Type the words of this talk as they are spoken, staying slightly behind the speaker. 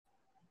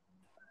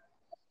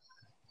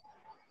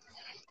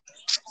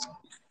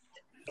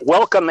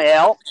Welcome,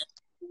 Al.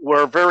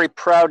 We're very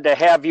proud to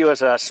have you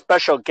as a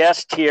special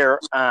guest here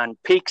on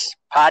Peaks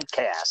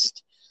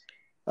Podcast.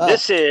 Oh,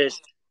 This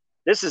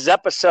is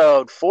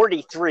episode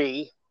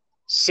 43,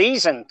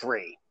 season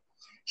 3.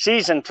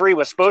 Season 3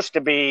 was supposed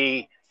to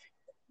be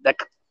the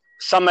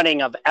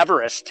summiting of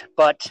Everest,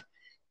 but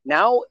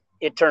now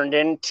it turned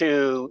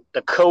into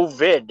the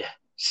COVID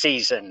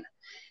season.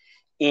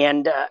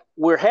 And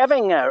we're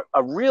having a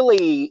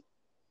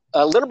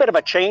little bit of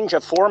a change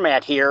of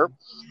format here.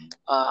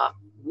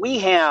 We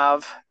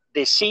have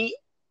the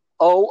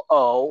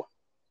COO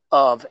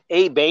of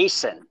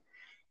A-Basin,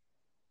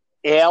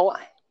 Al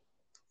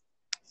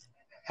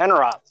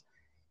Henceroth.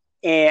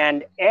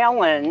 And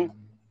Alan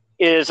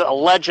is a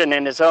legend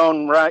in his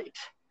own right.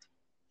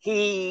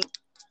 He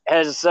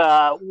has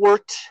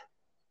worked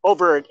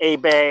over at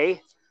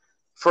A-Bay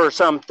for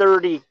some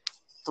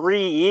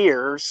 33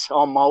 years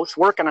almost,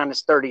 working on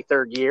his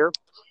 33rd year.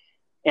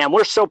 And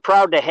we're so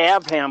proud to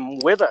have him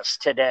with us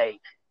today.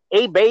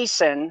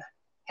 A-Basin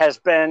has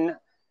been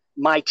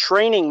my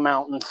training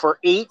mountain for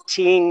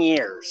 18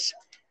 years.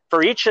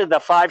 For each of the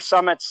 5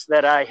 summits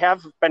that I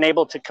have been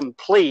able to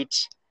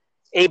complete,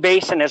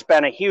 A-Basin has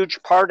been a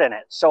huge part in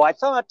it. So I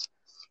thought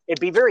it'd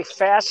be very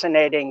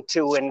fascinating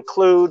to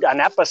include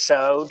an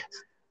episode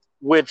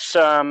with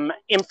some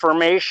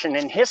information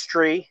and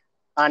history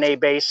on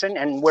A-Basin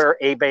and where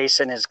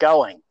A-Basin is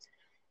going.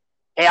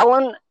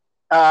 Alan,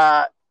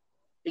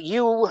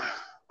 you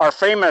are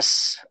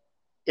famous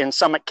in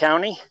Summit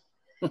County,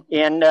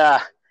 and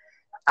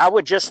I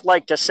would just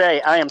like to say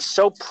I am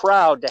so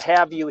proud to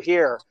have you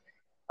here.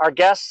 Our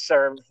guests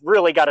are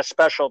really got a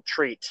special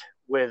treat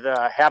with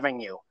having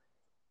you.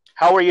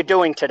 How are you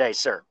doing today,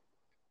 sir?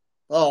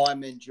 Oh,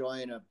 I'm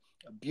enjoying a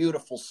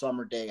beautiful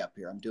summer day up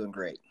here. I'm doing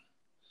great.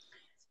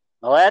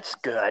 Well, that's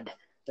good.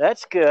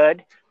 That's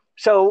good.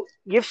 So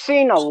you've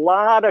seen a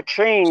lot of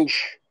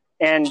change,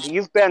 and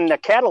you've been the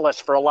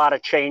catalyst for a lot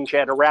of change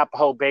at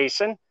Arapahoe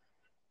Basin,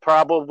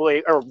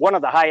 probably, or one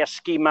of the highest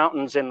ski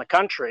mountains in the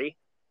country.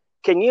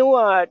 Can you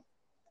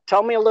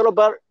tell me a little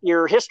about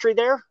your history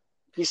there?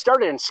 You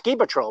started in ski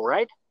patrol,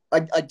 right?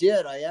 I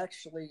did. I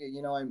actually,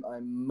 I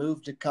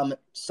moved to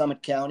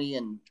Summit County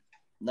in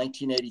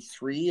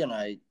 1983, and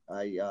I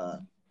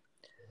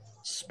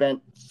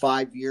spent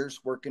 5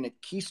 years working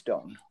at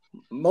Keystone,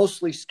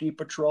 mostly ski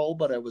patrol,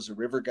 but I was a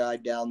river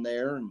guide down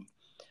there. And,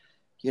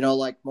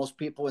 like most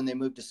people, when they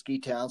moved to ski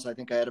towns, I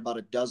think I had about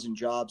a dozen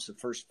jobs the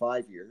first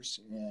 5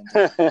 years.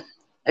 And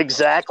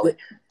exactly.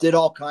 Did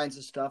all kinds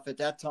of stuff. At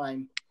that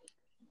time,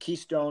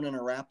 Keystone and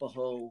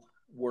Arapahoe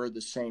were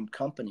the same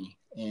company.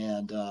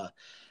 And in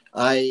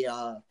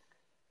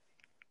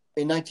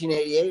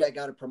 1988, I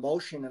got a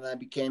promotion and I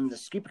became the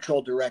ski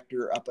patrol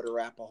director up at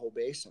Arapahoe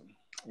Basin.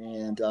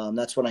 And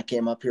that's when I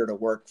came up here to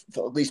work,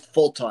 at least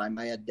full time.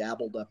 I had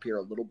dabbled up here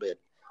a little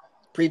bit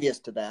previous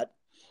to that.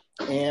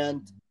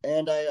 And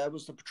I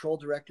was the patrol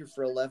director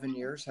for 11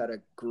 years, had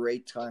a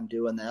great time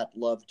doing that,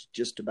 loved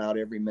just about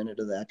every minute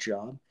of that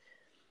job.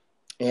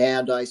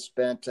 And I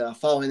spent,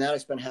 following that, I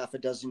spent half a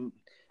dozen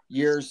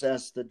years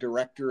as the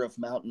director of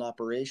mountain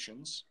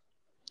operations.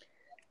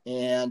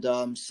 And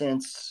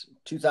since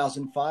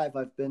 2005,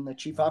 I've been the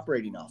chief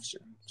operating officer.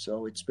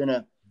 So it's been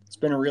a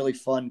really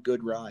fun,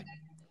 good ride.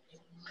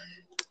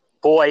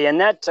 Boy,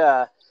 and that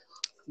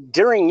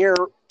during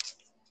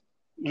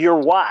your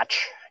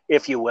watch,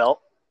 if you will,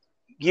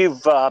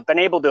 you've been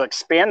able to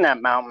expand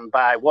that mountain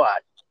by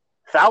what?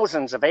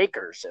 Thousands of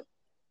acres.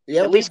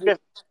 Yeah, at least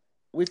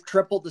we've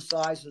tripled the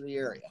size of the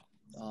area.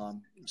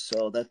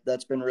 So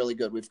that's been really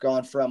good. We've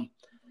gone from,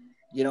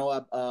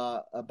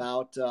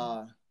 about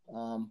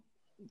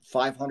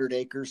 500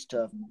 acres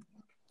to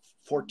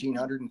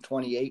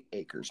 1,428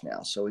 acres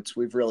now. So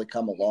we've really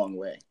come a long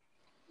way.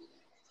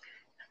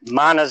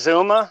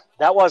 Montezuma,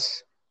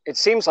 it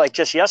seems like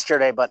just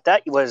yesterday, but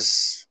that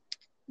was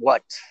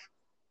what,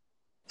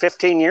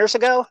 15 years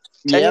ago?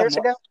 10 years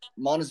ago?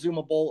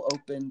 Montezuma Bowl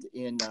opened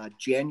in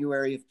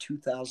January of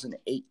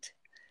 2008.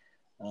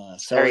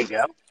 So there you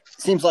go.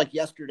 Seems like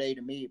yesterday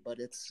to me, but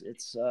it's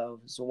a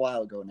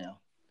while ago now.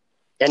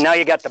 And now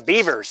you got the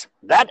beavers.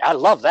 I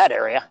love that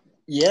area.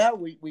 Yeah,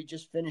 we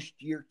just finished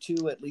year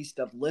 2 at least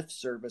of lift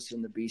service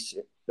in the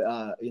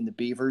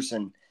beavers,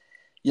 and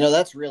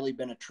that's really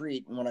been a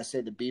treat. And when I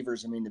say the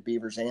beavers, I mean the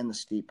beavers and the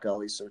steep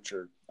gullies, which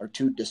are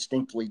 2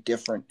 distinctly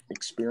different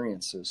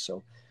experiences.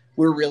 So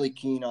we're really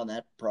keen on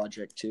that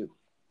project too.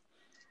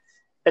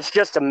 It's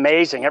just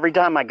amazing. Every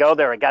time I go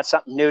there, I got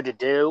something new to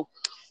do.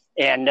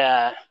 And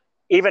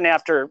even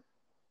after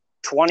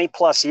 20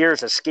 plus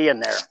years of skiing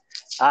there,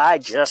 I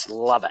just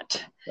love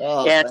it.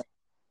 Oh, and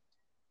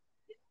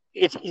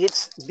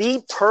it's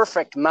the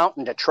perfect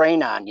mountain to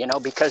train on,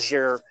 because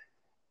you're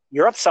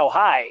up so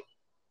high.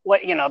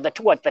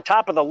 The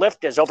top of the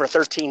lift is over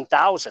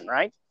 13,000,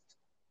 right?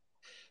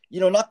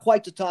 Not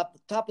quite the top. The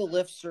top of the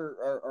lifts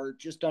are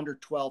just under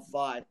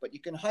 12,500, but you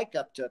can hike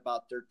up to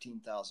about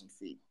 13,000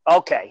 feet.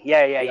 Okay.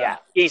 Yeah.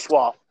 East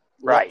Wall.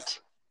 Right.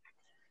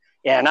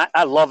 Yep. And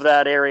I love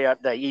that area,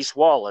 the East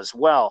Wall as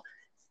well.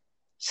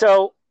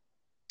 So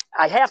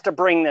I have to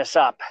bring this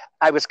up.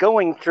 I was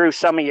going through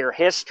some of your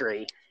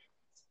history,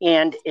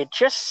 and it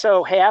just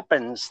so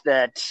happens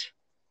that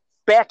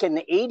back in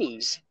the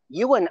 80s,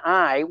 you and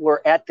I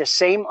were at the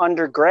same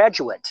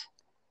undergraduate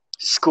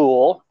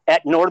school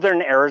at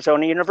Northern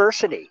Arizona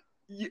University.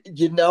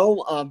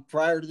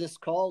 Prior to this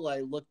call, I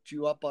looked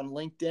you up on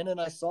LinkedIn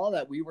and I saw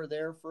that we were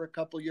there for a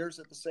couple of years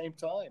at the same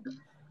time.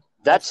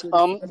 That's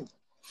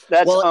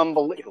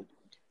unbelievable.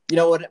 You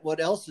know what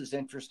else is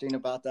interesting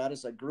about that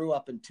is I grew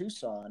up in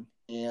Tucson,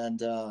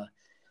 and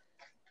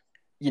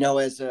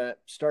as I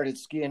started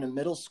skiing in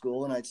middle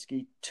school, and I'd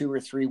ski 2 or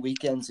 3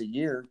 weekends a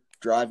year,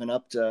 driving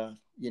up to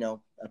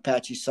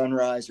Apache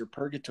Sunrise or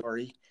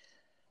Purgatory.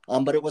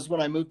 But it was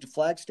when I moved to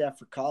Flagstaff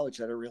for college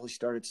that I really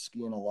started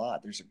skiing a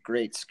lot. There's a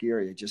great ski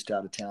area just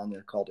out of town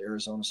there called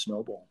Arizona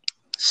Snowball.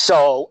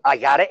 So I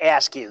got to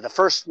ask you,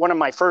 one of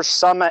my first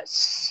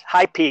summits,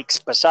 high peaks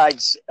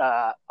besides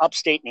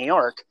upstate New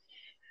York,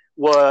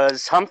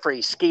 was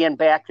Humphrey skiing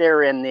back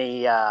there in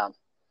the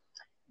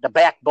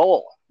back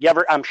bowl.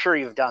 I'm sure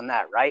you've done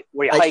that, right?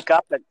 Where you hike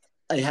up and.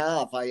 I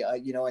have. I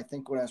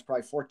think when I was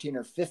probably 14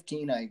 or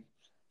 15, I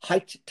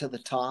hiked to the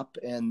top,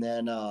 and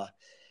then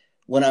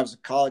when I was a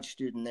college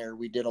student there,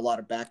 we did a lot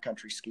of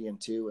backcountry skiing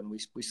too, and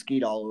we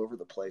skied all over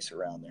the place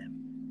around there.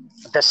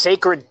 The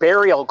sacred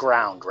burial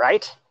ground,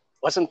 right?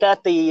 Wasn't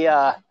that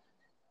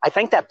I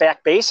think that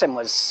back basin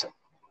was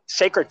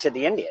sacred to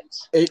the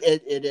Indians.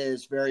 It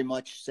is very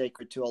much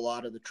sacred to a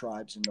lot of the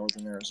tribes in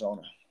northern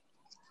Arizona.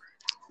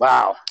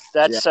 Wow.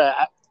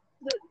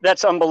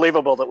 That's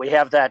unbelievable that we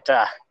have that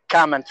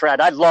common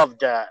thread. I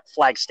loved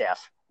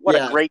Flagstaff. What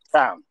a great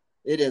town.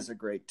 It is a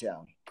great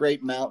town.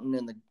 Great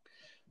mountain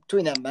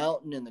between that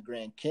mountain and the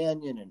Grand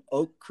Canyon and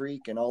Oak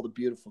Creek and all the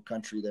beautiful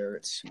country there.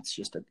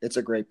 It's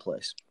a great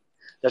place.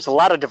 There's a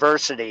lot of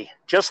diversity,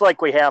 just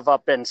like we have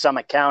up in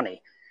Summit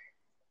County.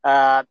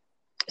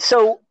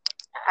 So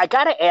I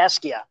got to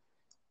ask you,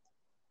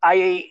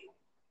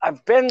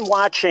 I've been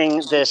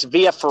watching this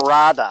Via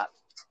Ferrata,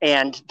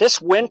 and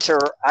this winter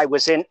I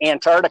was in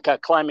Antarctica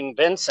climbing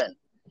Vincent,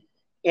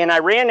 and I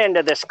ran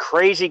into this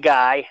crazy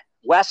guy,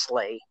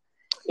 Wesley,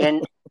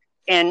 and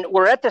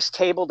we're at this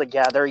table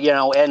together,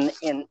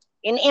 in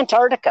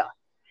Antarctica.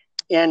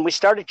 And we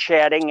started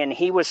chatting, and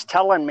he was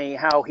telling me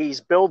how he's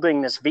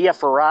building this Via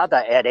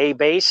Ferrata at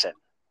A-Basin.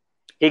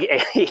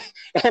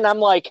 And I'm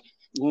like,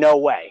 no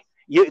way.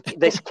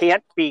 This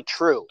can't be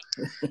true.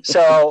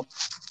 So,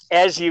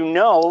 as you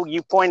know,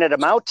 you pointed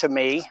him out to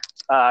me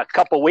a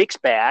couple weeks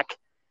back,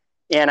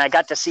 and I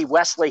got to see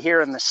Wesley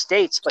here in the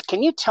States. But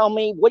can you tell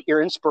me what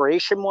your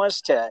inspiration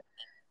was to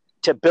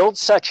build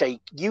such a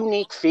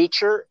unique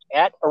feature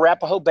at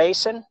Arapahoe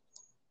Basin?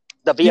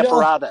 The Via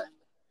Ferrata,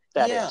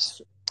 that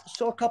is.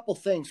 So a couple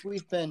things.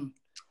 We've been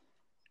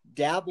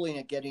dabbling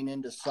at getting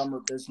into summer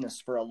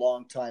business for a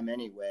long time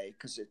anyway,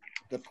 because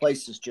the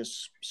place is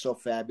just so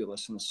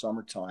fabulous in the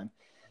summertime.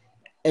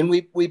 And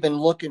we've been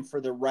looking for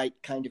the right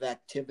kind of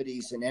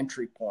activities and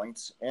entry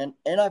points. And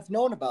I've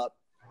known about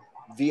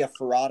Via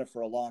Ferrata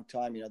for a long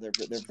time.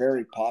 They're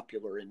very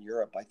popular in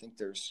Europe. I think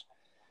there's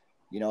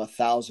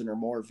 1,000 or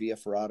more Via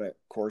Ferrata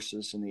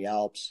courses in the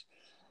Alps.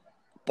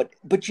 But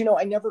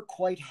I never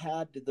quite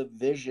had the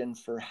vision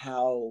for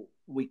how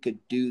we could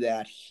do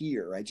that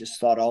here. I just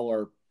thought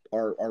all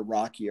our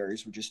rocky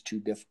areas were just too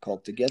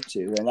difficult to get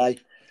to. And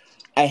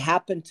I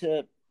happened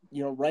to,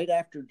 right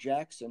after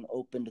Jackson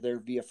opened their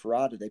Via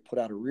Ferrata, they put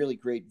out a really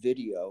great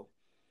video,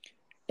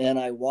 and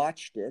I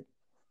watched it,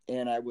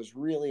 and I was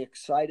really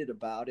excited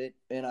about it.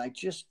 And I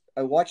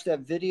watched that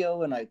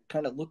video, and I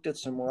kind of looked at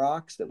some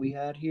rocks that we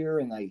had here,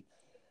 and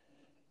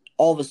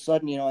all of a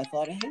sudden, I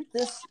thought, hey,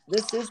 this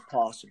is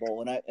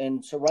possible.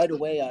 And so right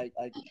away, I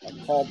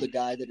called the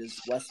guy that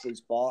is Wesley's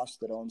boss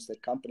that owns the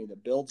company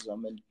that builds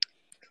them. And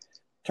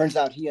turns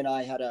out he and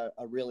I had a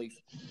really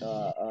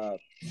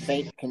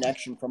faint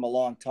connection from a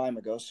long time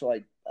ago. So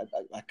I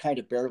kind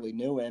of barely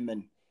knew him.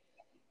 And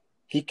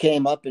he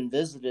came up and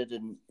visited,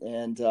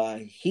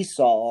 and he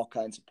saw all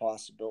kinds of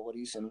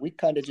possibilities. And we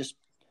kind of just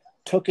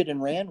took it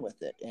and ran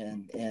with it.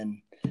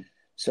 And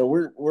so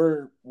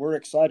we're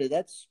excited.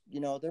 That's,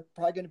 they're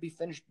probably going to be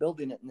finished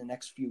building it in the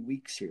next few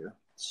weeks here.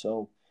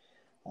 So,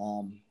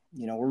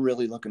 we're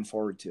really looking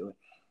forward to it.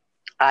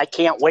 I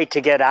can't wait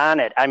to get on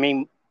it. I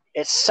mean,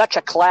 it's such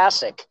a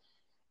classic.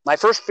 My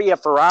first Via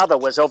Ferrata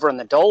was over in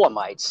the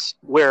Dolomites,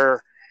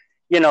 where,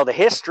 the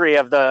history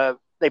of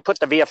they put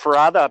the Via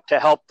Ferrata up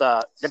to help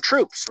the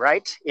troops,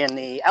 right, in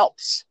the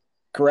Alps.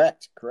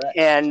 Correct.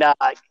 And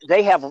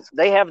they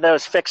have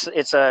those fixed.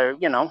 It's a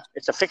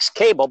fixed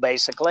cable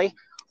basically,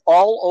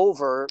 all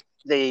over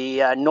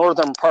the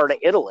northern part of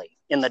Italy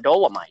in the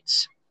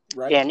Dolomites.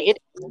 Right. And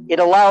it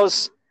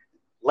allows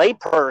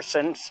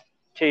laypersons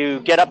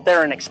to get up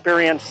there and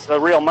experience the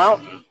real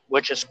mountain,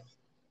 which is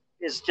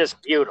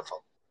just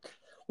beautiful.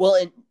 Well,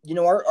 and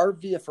our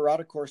Via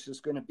Ferrata course is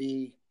going to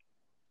be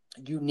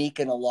unique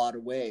in a lot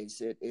of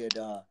ways. You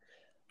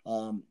got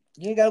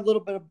a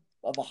little bit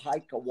of a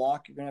hike, a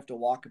walk. You're going to have to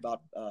walk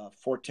about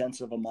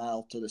 0.4 of a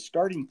mile to the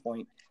starting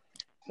point.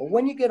 But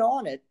when you get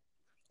on it,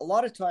 a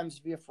lot of times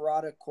via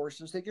Ferrata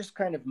courses, they just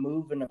kind of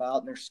move and about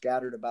and they're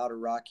scattered about a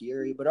rocky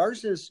area. But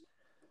ours is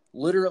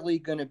literally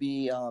going to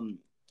be,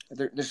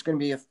 there's going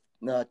to be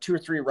 2 or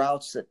 3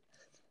 routes that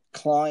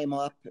climb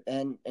up,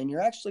 and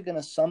you're actually going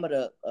to summit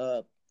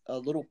a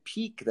little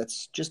peak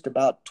that's just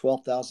about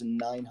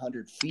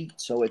 12,900 feet.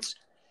 So it's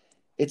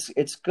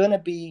going to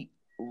be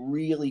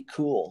really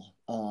cool.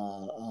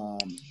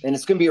 And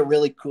it's going to be a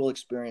really cool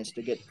experience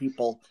to get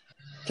people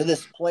to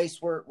this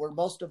place where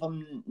most of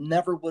them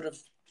never would have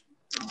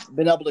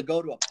been able to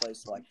go to a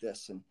place like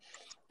this.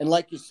 And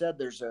like you said,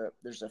 there's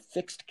a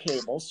fixed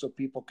cable so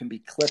people can be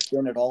clipped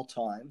in at all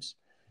times.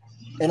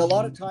 And a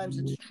lot of times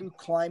it's true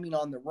climbing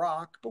on the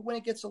rock, but when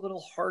it gets a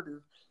little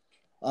harder,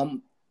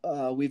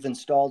 we've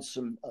installed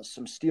some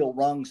steel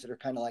rungs that are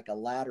kind of like a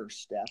ladder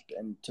step,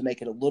 and to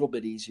make it a little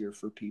bit easier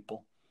for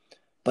people.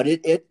 But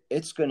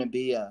it's going to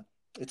be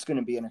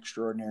an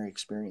extraordinary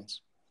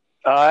experience.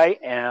 I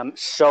am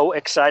so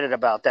excited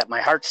about that. My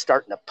heart's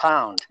starting to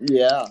pound.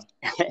 Yeah.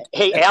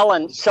 Hey,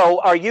 Alan,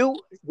 so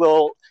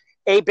will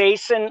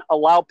A-Basin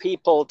allow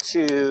people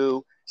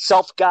to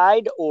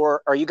self-guide,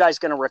 or are you guys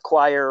going to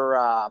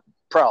require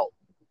pro?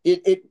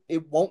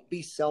 It won't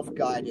be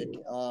self-guided.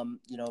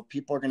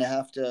 People are going to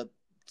have to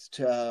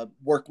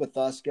work with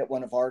us, get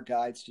one of our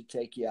guides to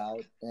take you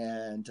out.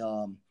 And,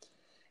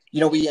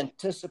 we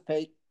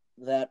anticipate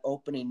that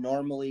opening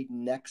normally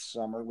next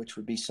summer, which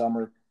would be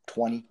summer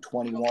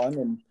 2021.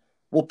 And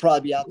we'll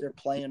probably be out there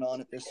playing on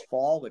it this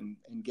fall and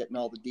getting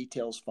all the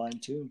details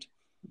fine-tuned.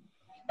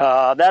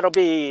 That's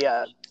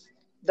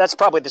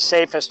probably the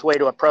safest way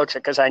to approach it,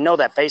 because I know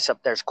that base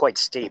up there is quite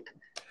steep.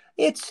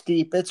 It's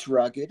steep, it's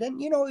rugged,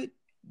 and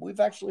we've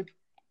actually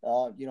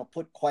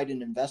put quite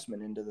an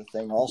investment into the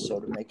thing also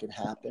to make it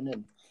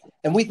happen,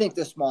 and we think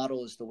this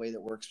model is the way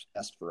that works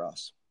best for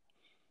us.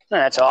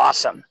 That's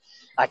awesome.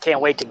 I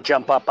can't wait to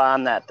jump up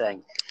on that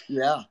thing.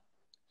 Yeah.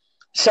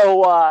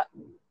 So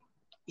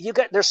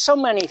there's so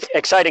many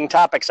exciting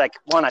topics I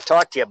want to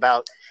talk to you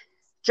about.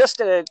 Just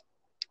a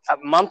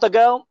month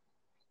ago,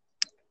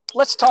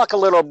 let's talk a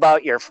little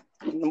about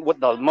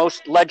the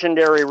most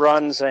legendary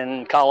runs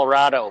in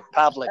Colorado,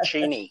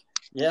 Pavlicini.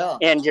 Yeah.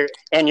 And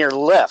your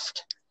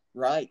lift.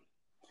 Right.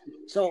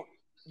 So,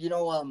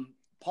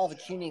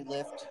 Pavlicini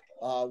lift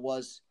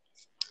was,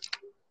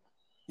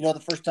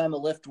 the first time a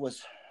lift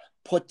was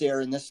put there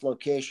in this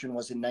location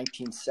was in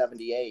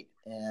 1978.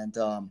 And,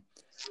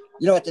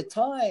 at the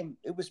time,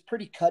 it was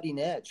pretty cutting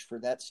edge for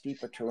that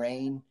steep a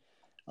terrain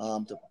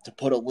to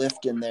put a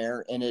lift in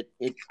there. And it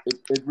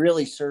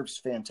really serves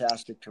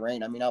fantastic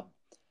terrain. I mean,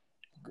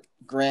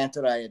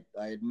 granted, I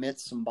admit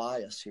some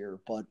bias here,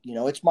 but,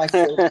 it's my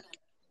favorite.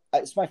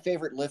 It's my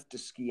favorite lift to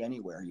ski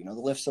anywhere. The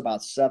lift's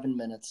about 7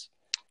 minutes.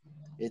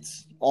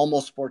 It's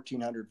almost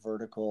 1,400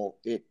 vertical.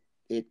 It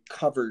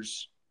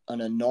covers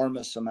an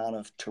enormous amount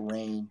of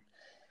terrain,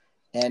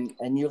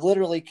 and you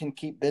literally can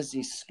keep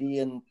busy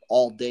skiing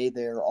all day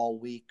there, all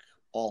week,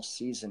 all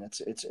season.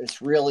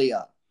 It's really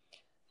a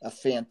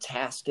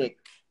fantastic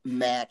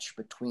match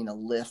between a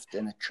lift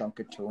and a chunk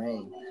of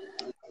terrain.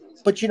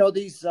 But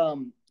these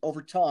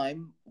over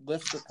time,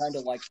 lifts are kind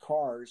of like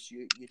cars.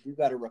 You do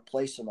got to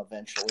replace them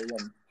eventually,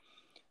 and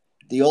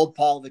the old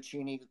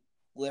Pavlicini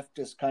lift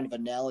is kind of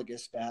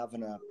analogous to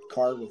having a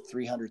car with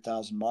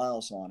 300,000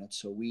 miles on it.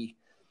 So we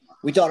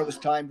thought it was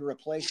time to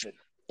replace it.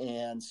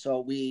 And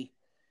so we've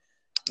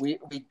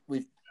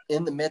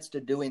in the midst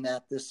of doing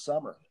that this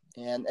summer.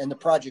 And the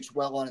project's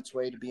well on its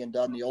way to being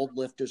done. The old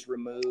lift is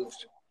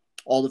removed.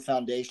 All the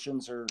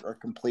foundations are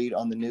complete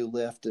on the new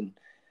lift. And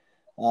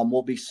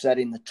we'll be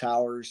setting the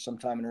towers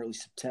sometime in early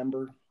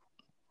September.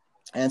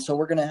 And so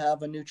we're going to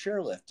have a new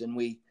chairlift. And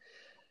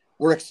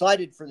we're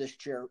excited for this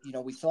chair.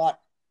 We thought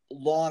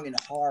long and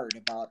hard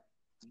about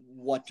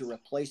what to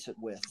replace it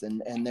with.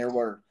 And there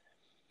were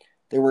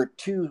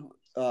 2,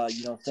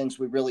 things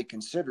we really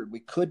considered. We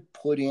could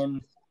put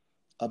in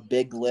a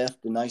big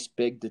lift, a nice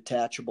big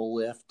detachable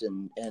lift.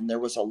 And there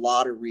was a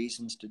lot of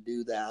reasons to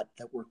do that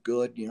were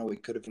good. We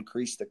could have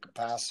increased the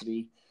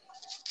capacity.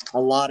 A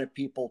lot of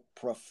people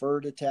prefer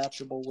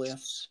detachable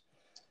lifts.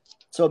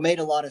 So it made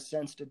a lot of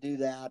sense to do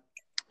that.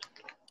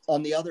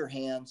 On the other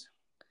hand,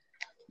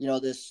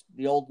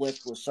 the old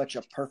lift was such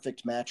a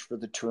perfect match for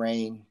the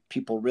terrain.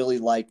 People really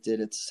liked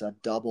it. It's a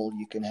double.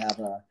 You can have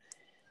a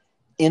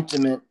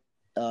intimate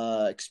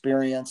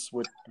experience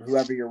with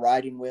whoever you're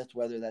riding with,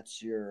 whether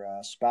that's your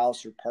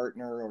spouse or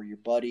partner or your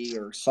buddy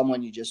or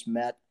someone you just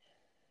met.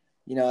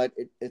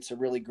 It's a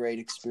really great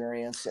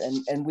experience.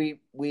 And we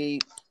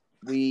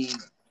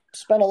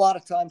spent a lot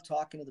of time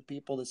talking to the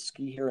people that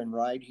ski here and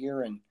ride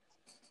here. And,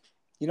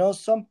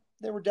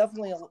 there were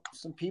definitely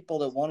some people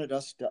that wanted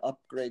us to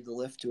upgrade the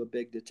lift to a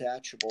big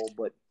detachable,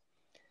 but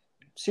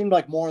it seemed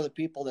like more of the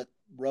people that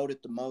rode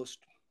it the most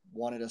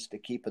wanted us to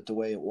keep it the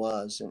way it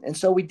was. And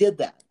so we did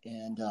that.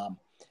 And,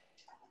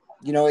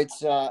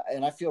 it's,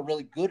 and I feel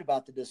really good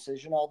about the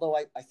decision, although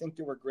I think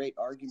there were great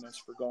arguments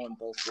for going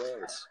both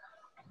ways.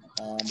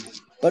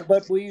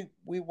 But we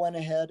went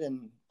ahead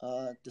and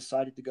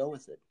decided to go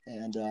with it.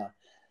 And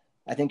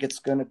I think it's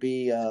going to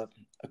be a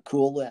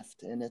cool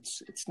lift, and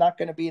it's not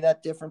going to be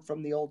that different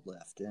from the old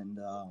lift. And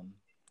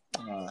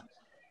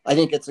I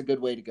think it's a good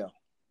way to go.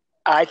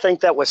 I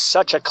think that was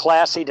such a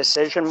classy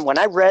decision. When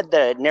I read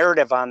the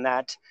narrative on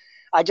that,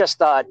 I just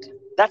thought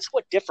that's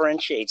what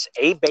differentiates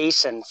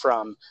A-Basin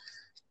from,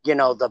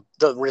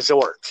 the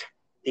resort,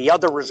 the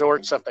other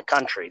resorts of the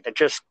country that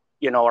just,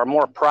 are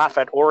more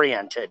profit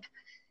oriented.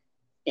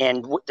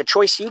 And the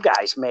choice you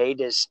guys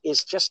made is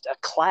just a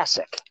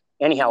classic.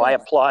 Anyhow, I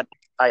applaud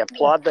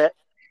that.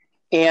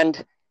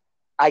 And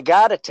I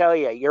got to tell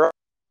you,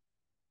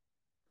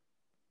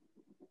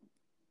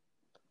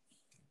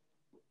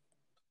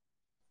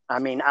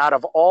 out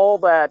of all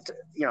that,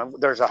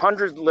 there's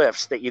 100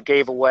 lifts that you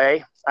gave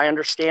away, I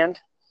understand.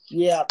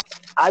 Yeah.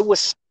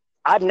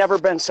 I've never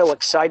been so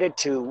excited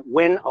to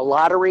win a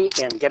lottery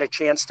and get a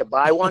chance to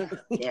buy one.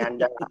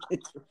 And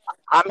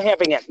I'm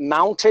having it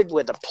mounted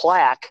with a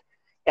plaque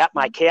at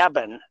my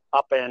cabin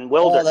up in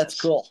Wilderness. Oh, that's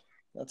cool.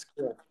 That's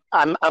cool.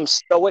 I'm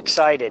so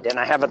excited, and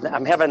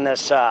I'm having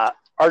this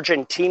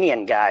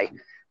Argentinian guy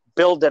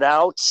build it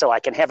out so I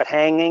can have it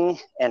hanging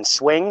and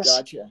swings.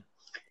 Gotcha.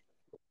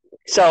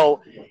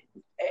 So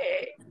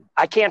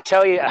I can't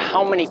tell you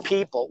how many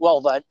people.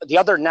 Well, the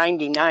other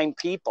 99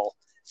 people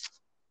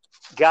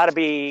got to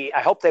be.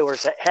 I hope they were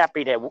as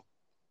happy to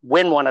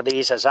win one of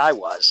these as I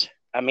was.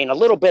 A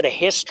little bit of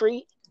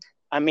history.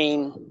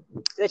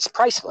 It's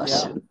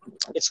priceless. Yeah.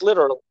 It's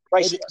literally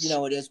priceless.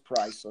 It is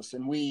priceless,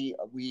 and we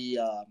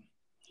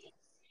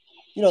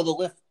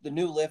the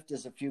new lift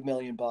is a few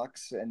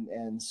 $1,000,000,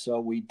 and so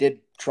we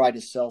did try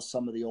to sell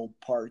some of the old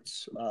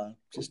parts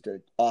just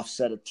to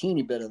offset a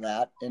teeny bit of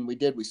that, and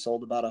we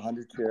sold about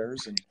 100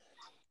 chairs, and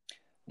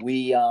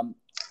we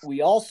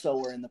also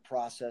were in the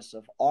process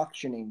of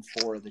auctioning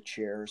for the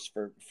chairs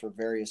for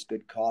various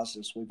good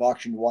causes. We've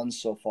auctioned one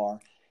so far.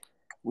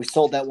 We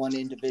sold that one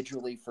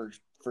individually for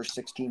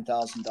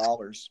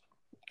 $16,000.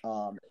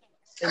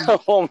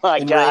 Oh my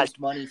God! Raised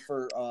money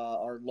for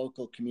our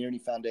local community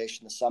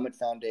foundation, the Summit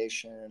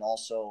Foundation, and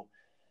also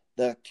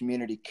the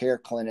Community Care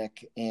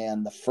Clinic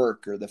and the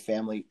FERC, or the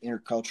Family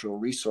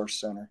Intercultural Resource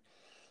Center.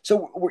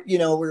 So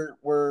we're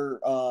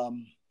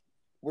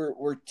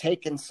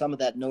taking some of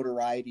that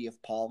notoriety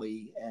of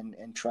Poly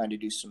and trying to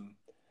do some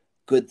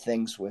good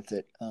things with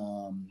it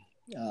on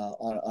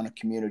a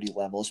community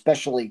level,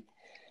 especially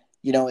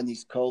in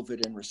these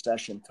COVID and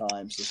recession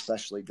times,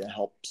 especially to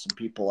help some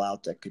people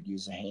out that could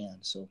use a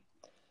hand.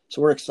 So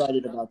we're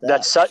excited about that.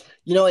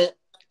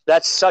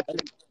 That's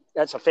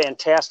a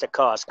fantastic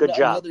cause. Good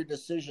job. Another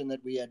decision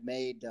that we had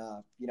made,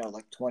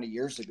 like 20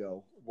 years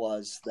ago,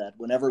 was that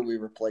whenever we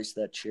replaced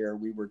that chair,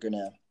 we were going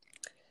to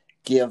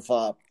give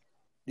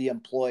the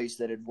employees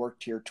that had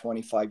worked here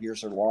 25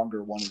 years or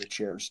longer one of the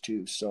chairs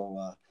too.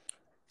 So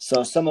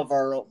some of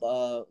our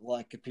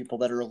people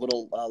that are a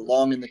little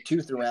long in the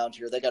tooth around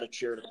here, they got a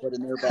chair to put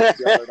in their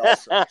backyard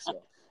also.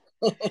 So.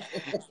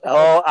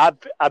 Oh,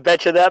 I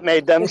bet you that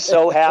made them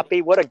so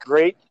happy. What a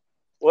great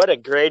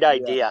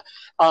idea.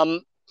 Yeah.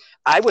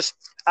 I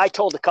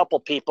told a couple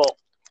people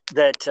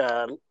that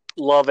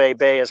love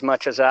A-Bay as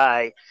much as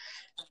that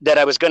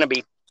I was going to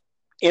be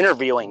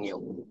interviewing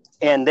you,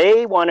 and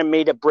they wanted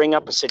me to bring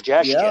up a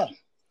suggestion. Yeah.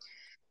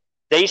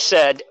 They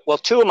said, well,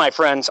 two of my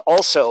friends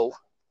also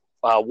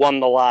won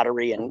the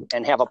lottery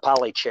and have a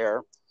Poly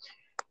chair,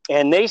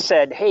 and they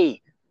said,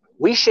 hey,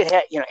 we should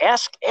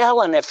ask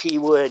Alan if he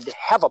would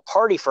have a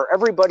party for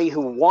everybody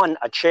who won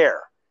a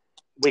chair.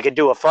 We could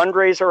do a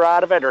fundraiser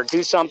out of it, or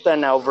do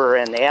something over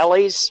in the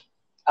alleys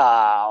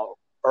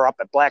or up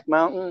at Black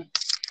Mountain.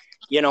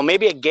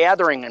 Maybe a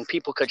gathering, and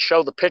people could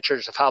show the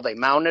pictures of how they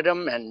mounted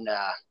them and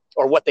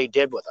or what they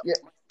did with them. Yeah.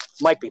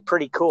 Might be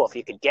pretty cool if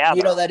you could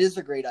gather. That is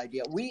a great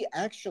idea. We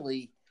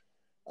actually,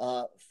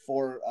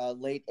 for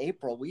late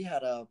April, we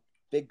had a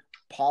big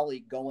Poly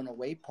going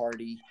away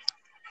party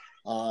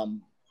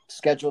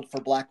scheduled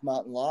for Black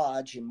Mountain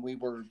Lodge, and we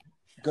were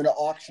going to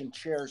auction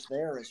chairs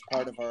there as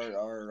part of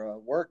our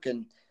work.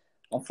 And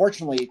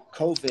unfortunately,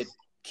 COVID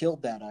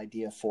killed that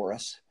idea for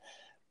us.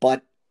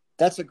 But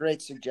that's a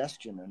great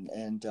suggestion.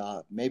 And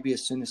maybe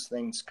as soon as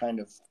things kind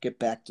of get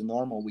back to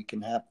normal, we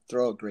can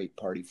throw a great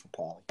party for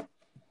Poly.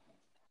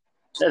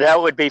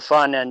 That would be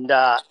fun. And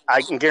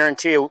I can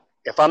guarantee you,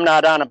 if I'm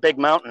not on a big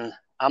mountain,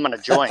 I'm going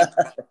to join.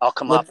 I'll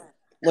come up.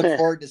 Look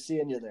forward to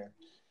seeing you there.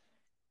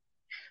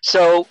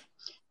 So,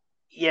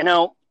 you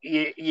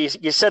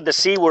said the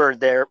C word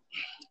there.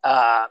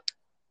 I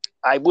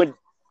would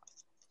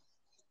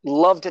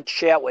love to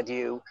chat with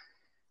you.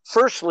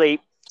 Firstly,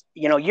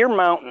 your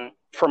mountain,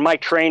 for my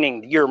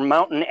training, your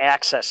mountain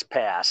access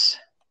pass,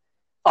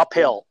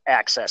 uphill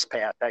access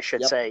path, I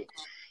should say,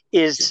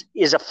 is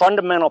a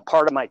fundamental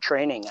part of my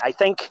training. I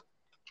think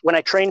when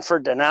I trained for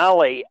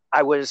Denali,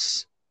 I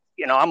was,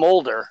 I'm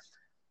older,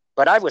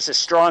 but I was as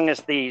strong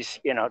as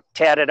these,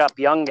 tatted up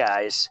young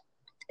guys.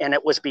 And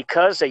it was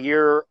because of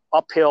your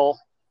uphill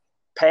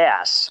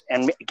pass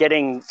and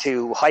getting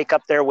to hike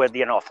up there with, a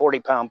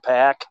 40-pound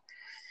pack.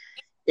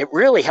 It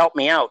really helped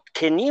me out.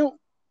 Can you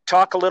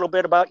talk a little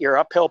bit about your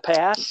uphill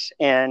pass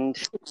and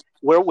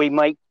where we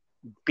might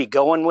be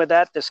going with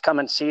that this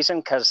coming season?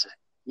 Because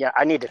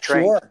I need to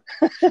train.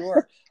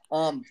 Sure.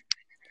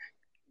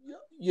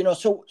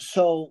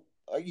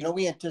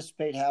 We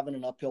anticipate having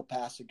an uphill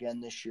pass again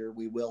this year.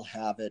 We will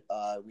have it.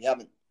 We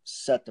haven't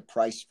set the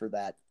price for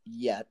that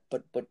yet,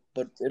 but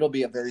it'll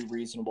be a very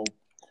reasonable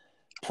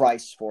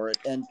price for it.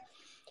 And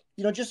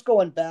just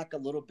going back a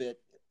little bit,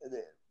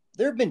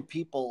 there have been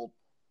people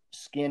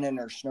skinning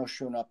or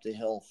snowshoeing up the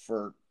hill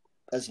for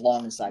as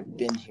long as I've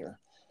been here.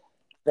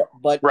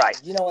 But right.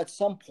 At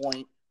some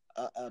point,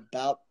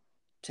 about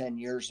 10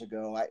 years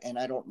ago,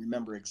 I don't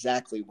remember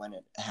exactly when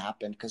it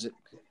happened, because it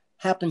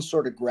happened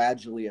sort of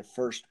gradually at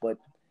first, but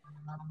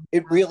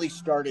it really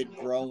started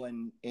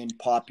growing in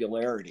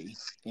popularity.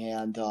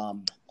 And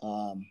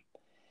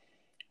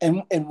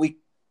we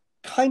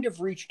kind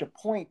of reached a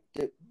point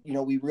that,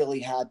 we really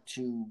had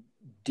to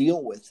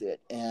deal with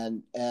it.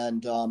 And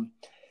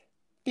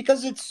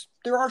because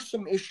there are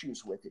some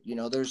issues with it.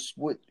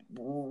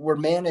 We're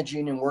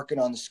managing and working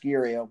on the ski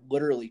area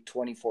literally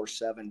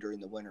 24/7 during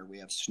the winter. We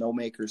have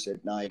snowmakers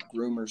at night,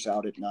 groomers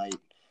out at night.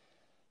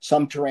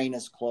 Some terrain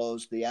is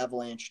closed. The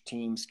avalanche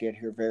teams get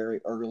here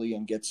very early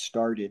and get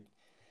started.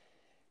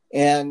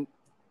 And,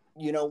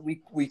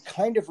 we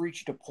kind of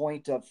reached a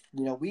point of,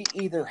 we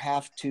either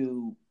have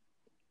to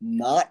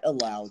not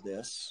allow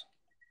this,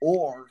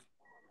 or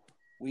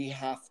we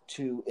have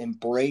to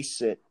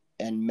embrace it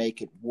and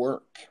make it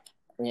work.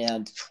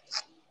 And,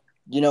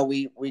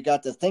 we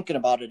got to thinking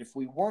about it. If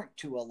we weren't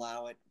to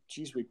allow it,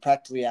 we'd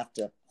practically have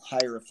to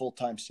hire a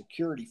full-time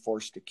security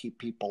force to keep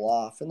people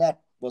off. And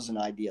that was an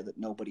idea that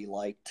nobody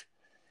liked.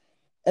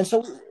 And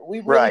so we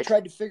really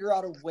tried to figure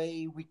out a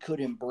way we could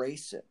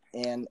embrace it.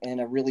 And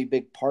a really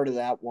big part of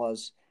that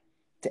was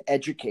to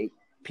educate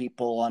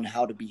people on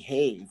how to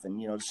behave and,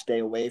 to stay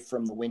away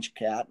from the winch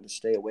cat and to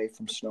stay away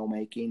from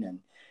snowmaking, and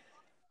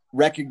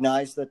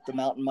recognize that the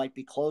mountain might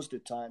be closed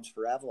at times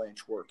for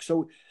avalanche work.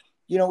 So,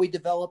 we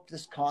developed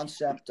this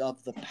concept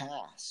of the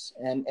pass.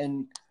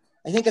 And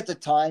I think at the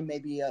time,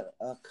 maybe a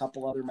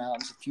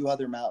few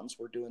other mountains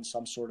were doing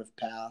some sort of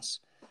pass.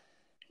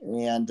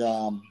 And,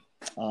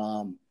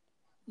 and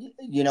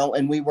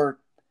we were,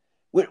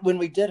 when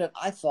we did it,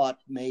 I thought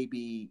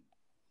maybe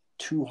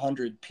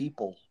 200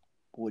 people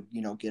would,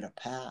 get a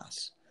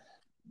pass.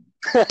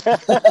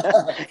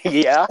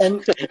 Yeah.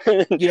 And,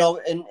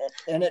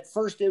 and at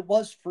first it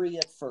was free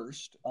at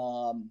first.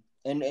 And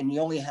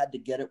you only had to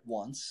get it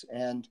once.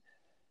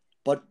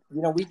 But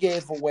we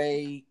gave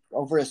away,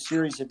 over a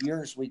series of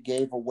years,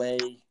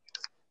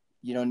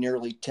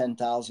 nearly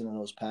 10,000 of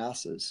those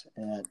passes.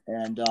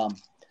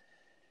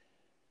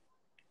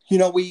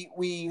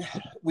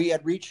 We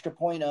had reached a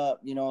point, a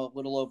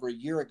little over a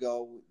year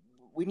ago.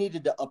 We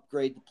needed to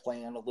upgrade the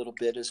plan a little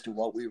bit as to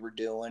what we were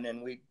doing.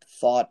 And we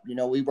thought,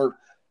 we were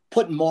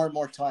putting more and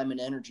more time and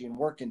energy and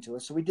work into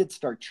it. So we did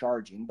start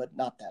charging, but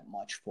not that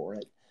much for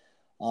it.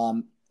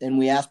 And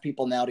we asked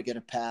people now to get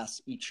a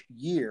pass each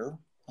year.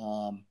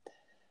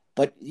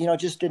 But,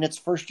 just in its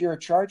first year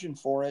of charging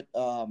for it,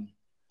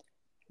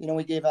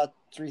 we gave out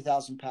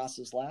 3,000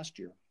 passes last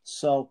year.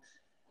 So,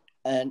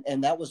 and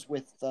that was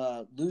with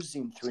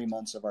losing 3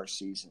 months of our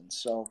season.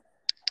 So,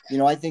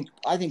 I think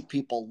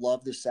people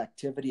love this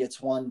activity. It's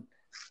one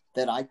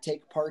that I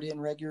take part in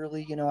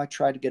regularly. I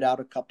try to get out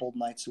a couple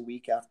nights a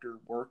week after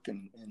work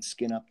and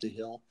skin up the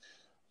hill.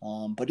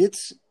 But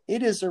it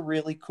is a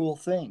really cool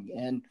thing.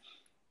 And,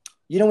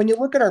 when you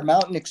look at our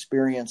mountain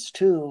experience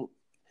too,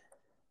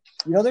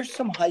 there's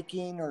some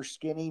hiking or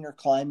skinning or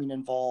climbing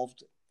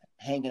involved,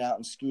 hanging out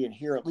and skiing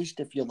here, at least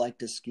if you like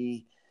to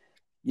ski,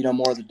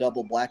 more of the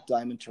double black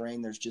diamond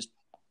terrain. There's just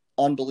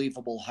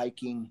unbelievable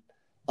hiking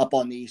up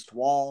on the east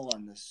wall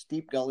on the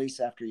steep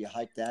gullies. After you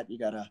hike that, you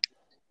got to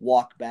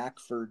walk back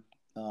for,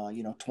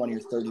 20 or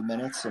 30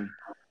 minutes. And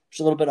there's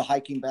a little bit of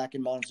hiking back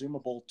in Montezuma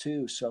Bowl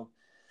too. So,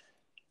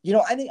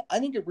 I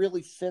think it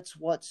really fits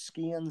what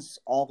skiing's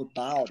all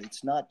about.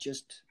 It's not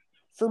just,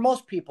 for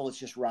most people, it's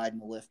just riding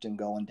the lift and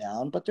going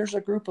down. But there's a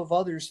group of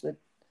others that,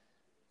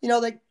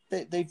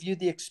 they view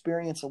the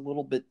experience a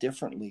little bit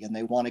differently, and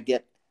they want to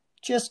get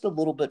just a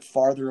little bit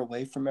farther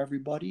away from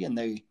everybody, and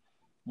they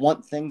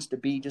want things to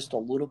be just a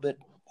little bit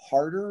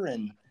harder,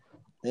 and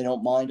they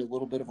don't mind a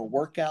little bit of a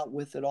workout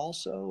with it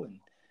also.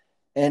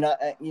 And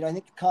I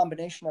think the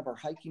combination of our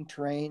hiking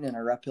terrain and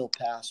our uphill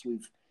pass,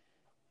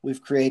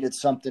 we've created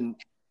something.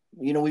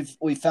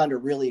 We've found a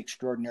really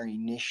extraordinary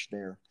niche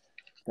there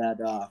that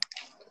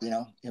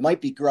it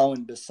might be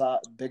growing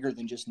bigger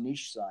than just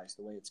niche size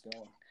the way it's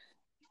going.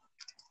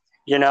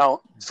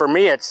 For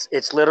me,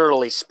 it's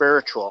literally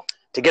spiritual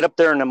to get up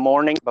there in the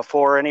morning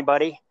before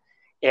anybody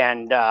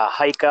and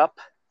hike up.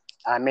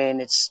 I mean,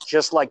 it's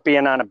just like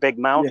being on a big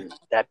mountain. Yeah.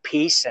 That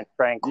peace and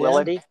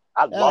tranquility. Yeah.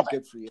 I love it.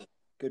 Good for you.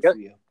 Good for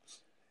you.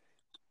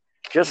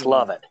 Just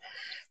love it.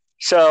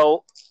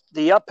 So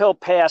the uphill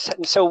pass.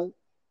 And so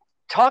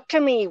talk to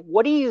me.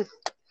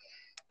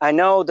 I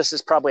know this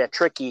is probably a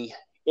tricky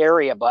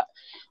area, but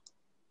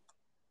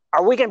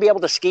are we going to be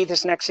able to ski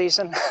this next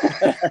season?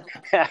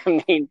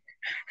 I mean,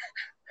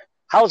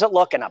 How's it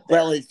looking up there?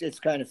 Well, it's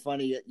kind of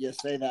funny you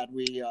say that.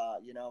 We,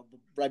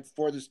 right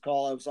before this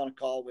call, I was on a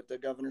call with the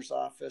governor's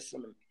office,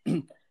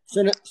 and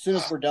soon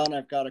as we're done,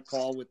 I've got a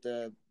call with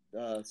the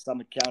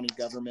Summit County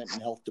government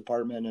and health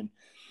department, and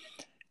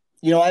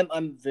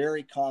I'm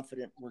very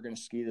confident we're going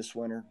to ski this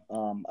winter.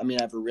 I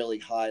have a really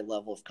high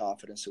level of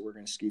confidence that we're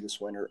going to ski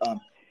this winter.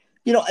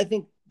 I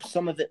think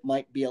some of it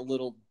might be a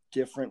little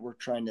different. We're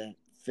trying to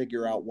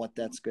figure out what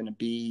that's going to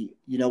be.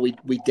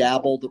 We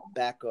dabbled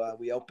back.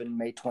 We opened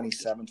May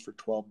 27th for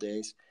 12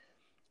 days.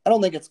 I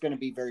don't think it's going to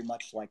be very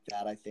much like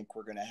that. I think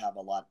we're going to have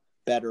a lot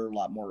better, a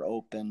lot more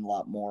open, a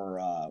lot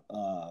more.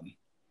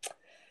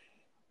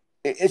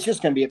 It's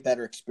just going to be a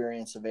better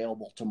experience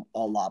available to a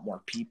lot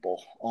more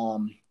people.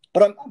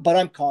 But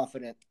I'm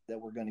confident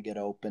that we're going to get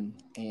open,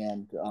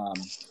 and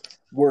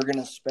we're going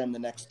to spend the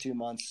next 2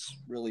 months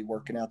really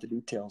working out the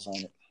details on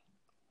it.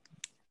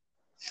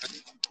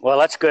 Well,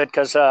 that's good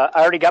because I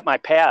already got my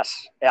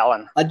pass,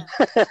 Alan.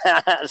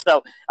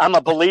 So I'm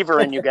a believer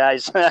in you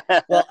guys.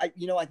 Well,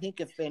 I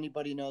think if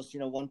anybody knows,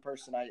 one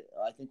person, I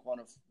think one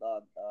of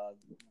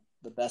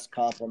the best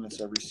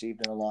compliments I've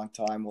received in a long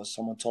time was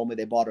someone told me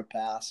they bought a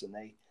pass and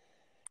they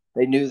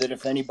knew that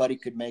if anybody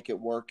could make it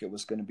work, it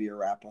was going to be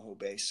Arapahoe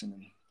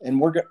Basin,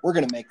 and we're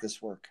going to make this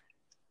work.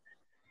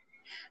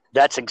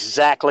 That's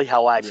exactly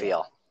how I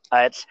feel.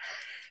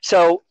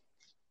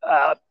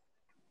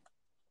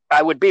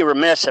 I would be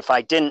remiss if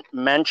I didn't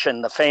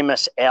mention the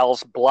famous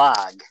Al's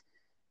blog.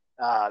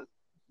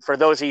 For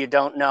those of you who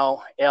don't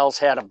know, Al's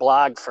had a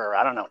blog for,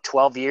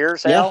 12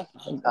 years, Al?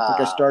 I think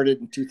I started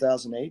in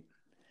 2008.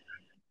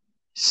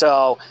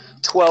 So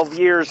 12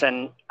 years,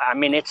 and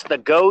it's the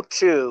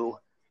go-to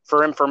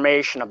for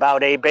information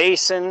about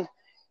A-Basin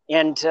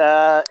and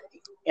the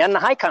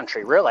high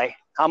country, really.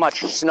 How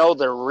much snow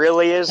there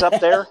really is up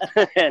there.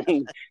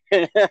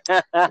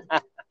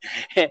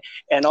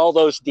 And all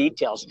those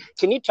details.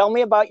 Can you tell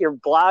me about your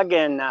blog?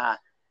 And how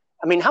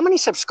many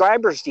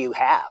subscribers do you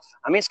have?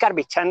 It's got to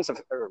be tens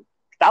of or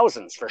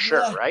thousands for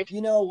sure, right?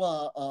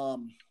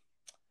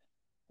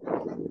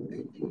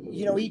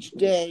 Each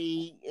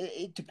day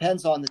it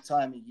depends on the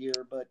time of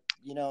year, but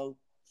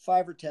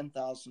 5,000 or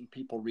 10,000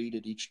 people read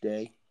it each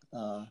day.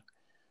 So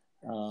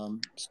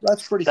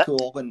that's pretty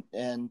cool, and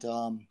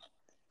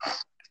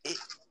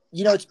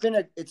it's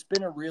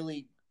been a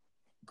really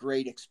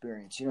great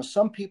experience.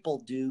 Some people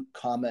do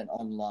comment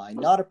online,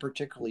 not a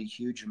particularly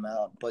huge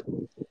amount, but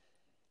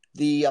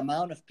the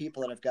amount of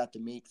people that I've got to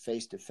meet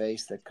face to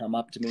face that come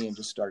up to me and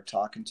just start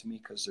talking to me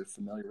because they're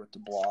familiar with the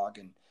blog,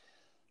 and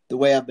the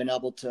way I've been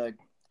able to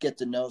get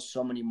to know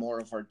so many more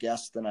of our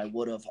guests than I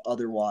would have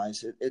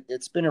otherwise.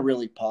 It's been a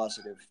really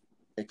positive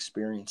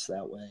experience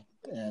that way.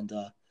 And,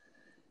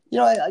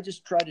 I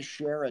just try to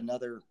share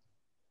another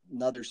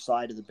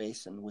side of the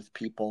basin with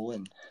people,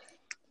 and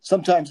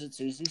sometimes it's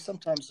easy.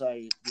 Sometimes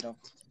I,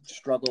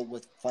 struggle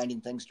with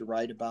finding things to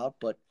write about,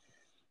 but,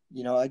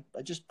 I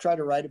just try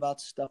to write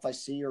about stuff I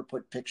see or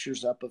put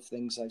pictures up of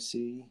things I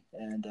see.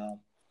 And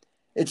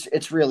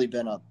it's really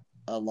been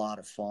a lot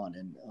of fun.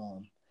 And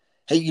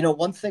hey,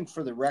 one thing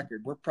for the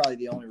record, we're probably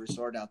the only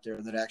resort out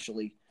there that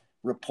actually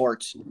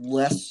reports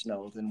less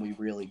snow than we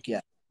really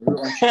get.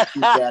 Well,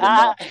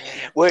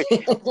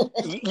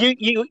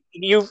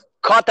 you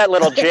caught that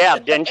little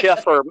jab, didn't you,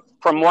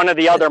 from one of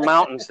the other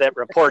mountains that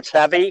reports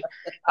heavy?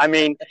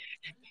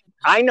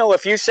 I know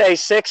if you say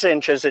 6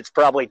 inches, it's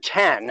probably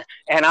 10,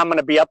 and I'm going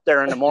to be up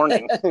there in the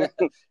morning.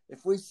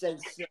 If we say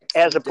 6,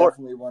 as I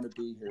definitely want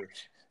to be here.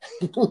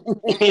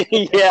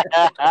 Yeah,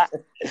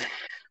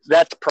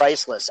 that's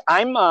priceless.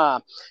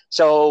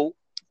 So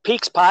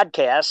Peaks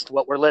Podcast,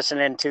 what we're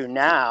listening to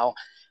now,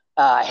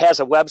 has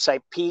a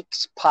website,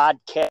 Peaks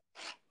Podcast,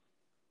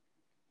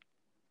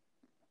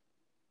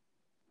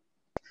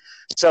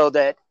 so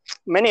that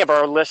many of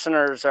our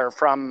listeners are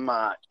from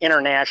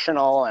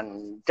international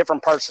and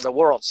different parts of the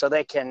world, so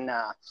they can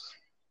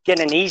get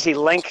an easy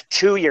link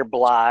to your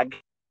blog.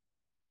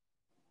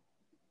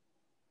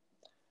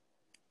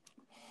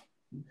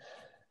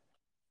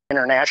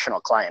 International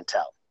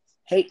clientele.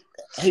 Hey,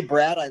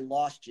 Brad, I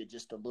lost you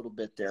just a little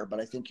bit there, but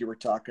I think you were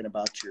talking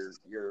about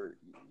your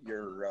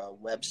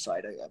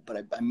website, but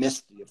I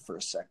missed you for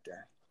a sec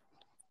there.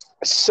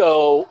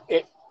 So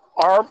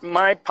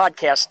my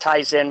podcast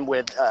ties in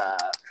with a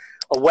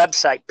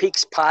website,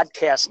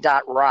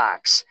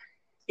 peakspodcast.rocks,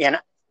 and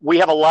we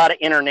have a lot of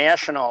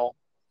international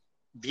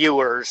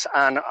viewers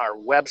on our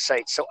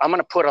website. So I'm going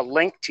to put a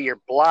link to your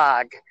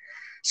blog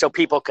so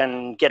people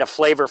can get a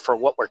flavor for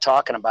what we're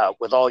talking about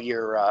with all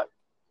your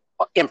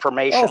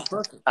information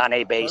on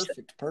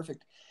A-Basin.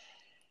 Perfect.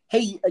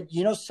 Hey,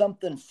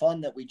 something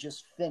fun that we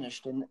just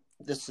finished, and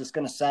this is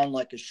going to sound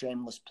like a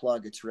shameless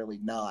plug. It's really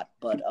not,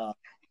 but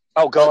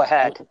go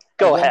ahead.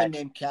 A woman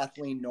named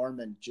Kathleen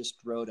Norman just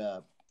wrote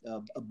a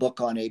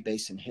book on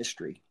A-Basin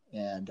history,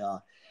 and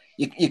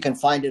you can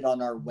find it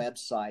on our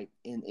website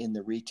in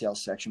the retail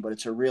section. But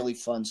it's a really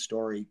fun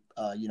story,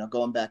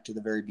 going back to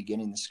the very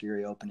beginning. The ski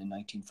area opened in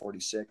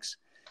 1946,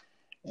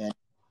 and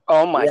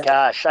oh my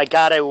gosh, I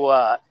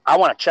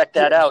want to check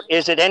that out.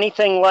 Is it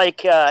anything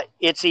like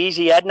It's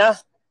Easy, Edna?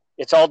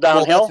 It's all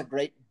downhill. Well, that's a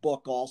great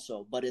book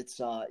also, but it's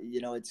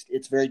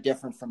it's very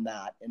different from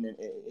that, and it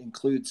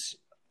includes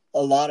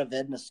a lot of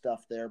Edna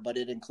stuff there, but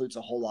it includes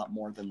a whole lot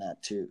more than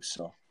that too.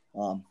 So,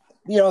 for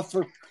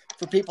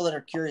people that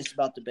are curious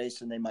about the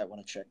basin, they might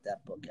want to check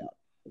that book out.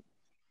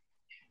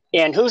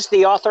 And who's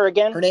the author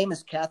again? Her name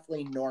is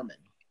Kathleen Norman,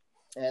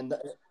 and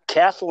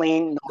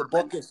Kathleen Norman. The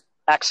book is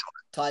excellent.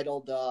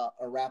 Titled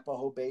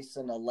Arapahoe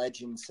Basin, a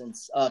legend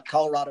since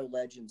Colorado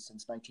legend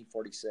since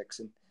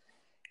 1946,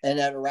 and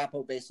at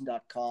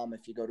arapahoebasin.com,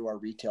 if you go to our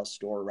retail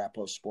store,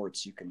 Arapahoe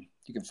Sports, you can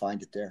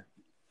find it there.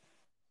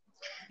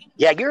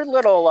 Yeah, your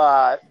little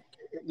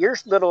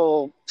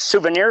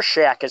souvenir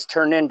shack has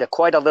turned into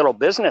quite a little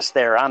business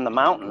there on the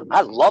mountain.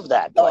 I love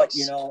that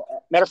place.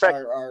 Matter of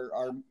fact,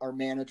 our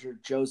manager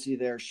Josie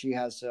there, she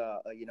has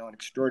an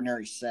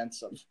extraordinary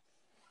sense of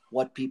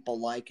what people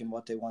like and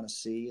what they want to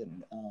see,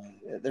 and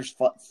there's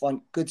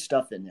fun, good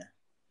stuff in there.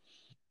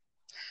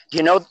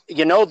 You know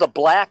the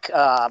black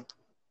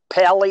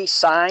Pally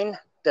sign,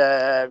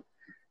 the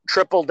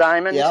triple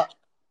diamond. Yeah,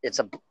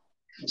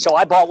 so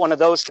I bought one of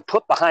those to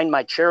put behind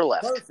my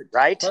chairlift. Perfect.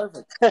 Right?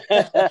 Perfect.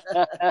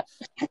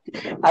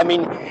 I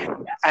mean,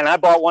 and I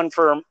bought one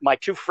for my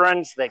two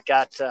friends that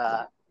got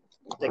a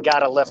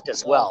lift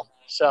as well.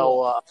 So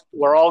cool.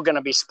 We're all going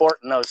to be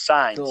sporting those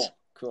signs.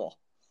 Cool.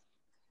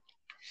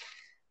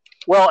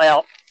 Well,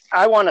 Al,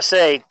 I want to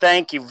say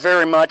thank you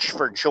very much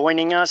for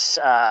joining us.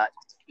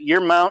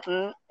 Your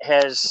mountain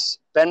has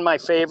been my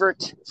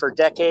favorite for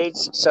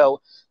decades, so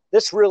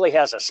this really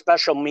has a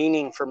special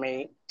meaning for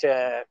me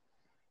to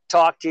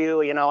talk to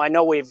you. I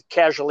know we've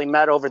casually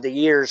met over the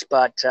years,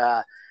 but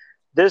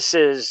this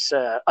is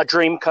a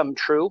dream come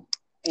true,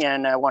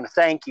 and I want to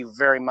thank you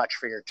very much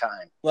for your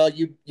time. Well,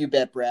 you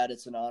bet, Brad.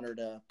 It's an honor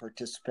to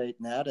participate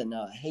in that, and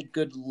hey,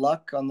 good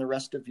luck on the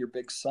rest of your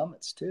big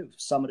summits too,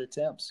 summit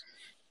attempts.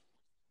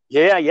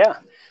 Yeah.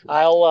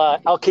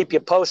 I'll keep you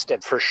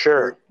posted for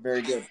sure.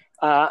 Very good.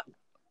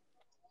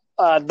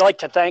 I'd like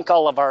to thank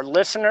all of our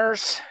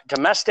listeners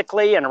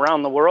domestically and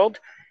around the world.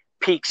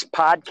 Peaks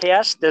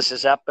Podcast. This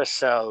is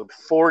episode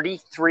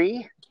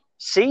 43,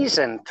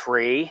 season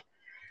 3,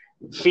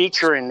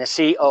 featuring the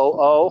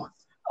COO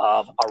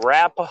of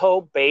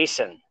Arapahoe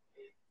Basin,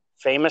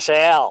 famous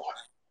Al,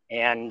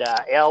 and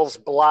Al's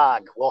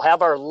blog. We'll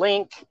have our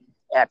link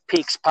at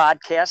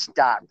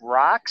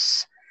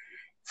peakspodcast.rocks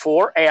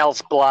for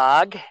Al's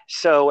blog.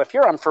 So if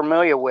you're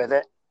unfamiliar with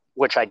it,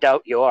 which I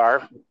doubt you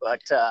are,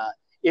 but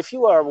if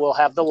you are, we'll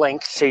have the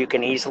link so you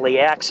can easily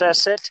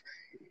access it.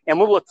 And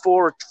we'll look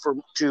forward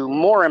to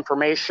more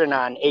information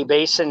on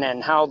A-Basin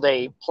and how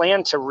they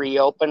plan to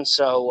reopen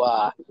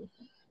so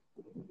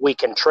we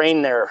can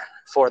train there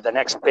for the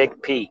next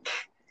big peak.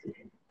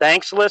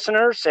 Thanks,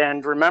 listeners.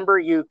 And remember,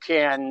 you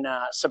can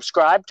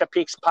subscribe to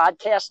Peaks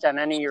Podcast on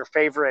any of your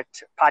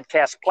favorite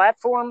podcast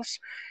platforms.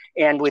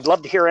 And we'd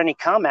love to hear any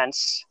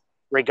comments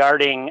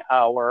regarding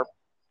our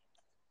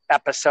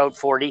episode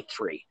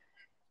 43.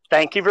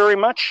 Thank you very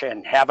much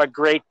and have a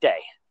great day.